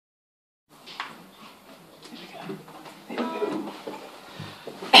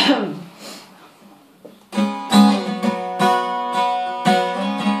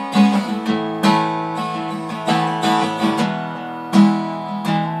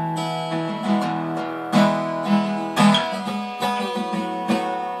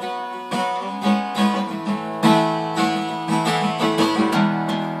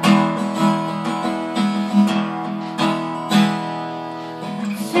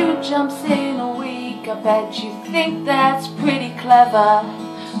jumps in a week. I bet you think that's pretty clever,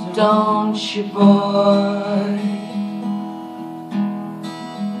 don't you, boy?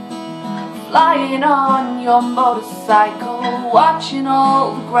 Flying on your motorcycle, watching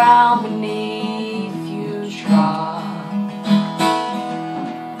all the ground beneath you drop.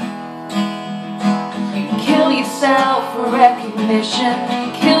 You kill yourself for recognition,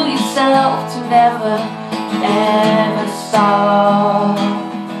 kill yourself to never, ever stop.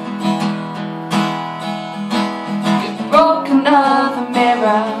 You broke another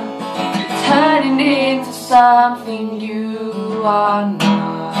mirror, turning into something you are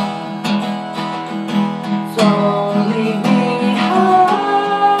not. Don't leave me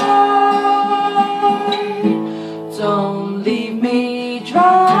high, don't leave me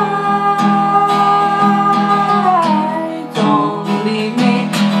dry, don't leave me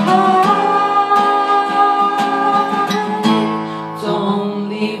high, don't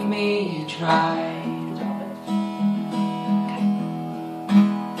leave me dry.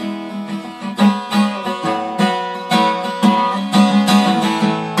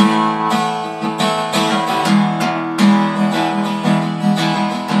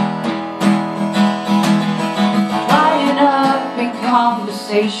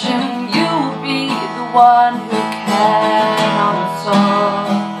 Conversation, you will be the one who cannot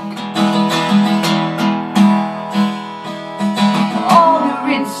talk. All your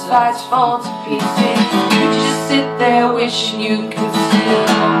insides fall to pieces. You just sit there wishing you could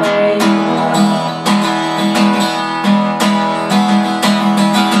still make love.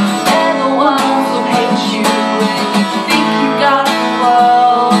 And the ones who hate you when you think you got the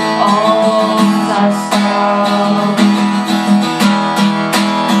world all to yourself.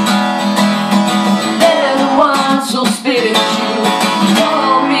 So spit at you,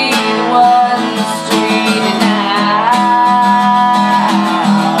 won't be the one screaming out.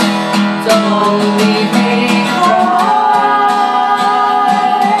 Don't leave me dry,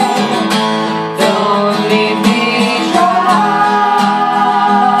 don't leave me dry,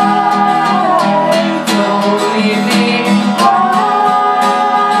 don't leave me dry,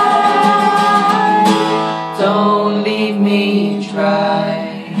 don't leave me dry.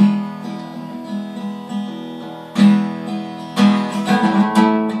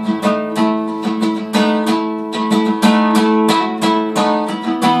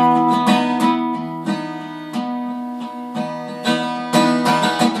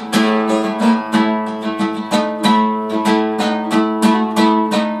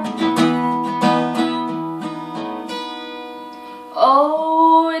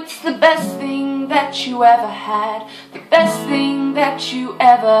 Oh, it's the best thing that you ever had, the best thing that you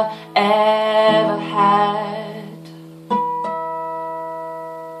ever had.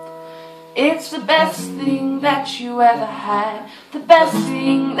 It's the best thing that you ever had, the best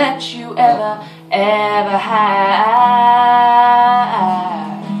thing that you ever had.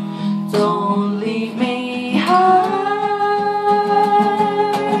 Don't leave me high,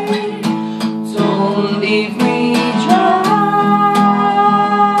 don't leave me dry.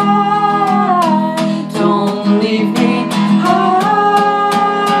 Don't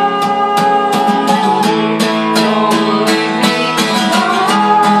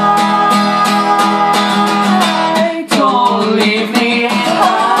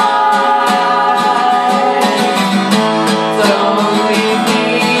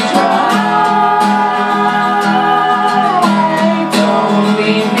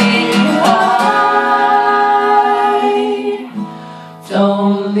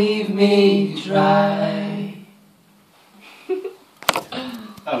leave me dry.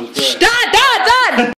 That was great. Stop!